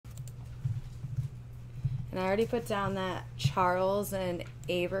And I already put down that Charles and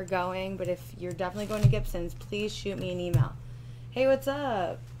Abe are going, but if you're definitely going to Gibson's, please shoot me an email. Hey, what's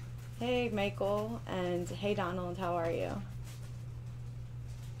up? Hey, Michael, and hey, Donald, how are you?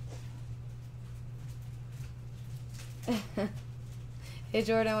 Hey,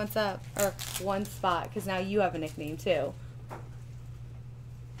 Jordan, what's up? Or One Spot, because now you have a nickname, too.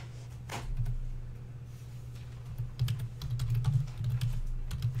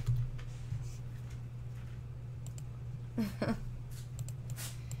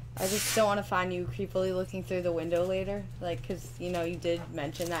 I just don't want to find you creepily looking through the window later. Like, because, you know, you did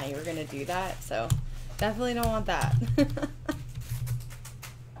mention that you were going to do that. So, definitely don't want that.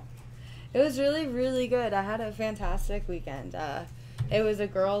 It was really, really good. I had a fantastic weekend. It was a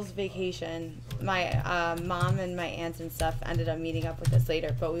girls' vacation. My mom and my aunts and stuff ended up meeting up with us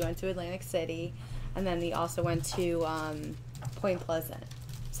later. But we went to Atlantic City. And then we also went to Point Pleasant.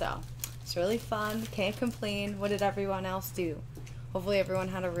 So, it's really fun. Can't complain. What did everyone else do? Hopefully everyone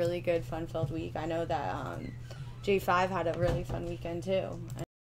had a really good, fun-filled week. I know that J5 had a really fun weekend, too.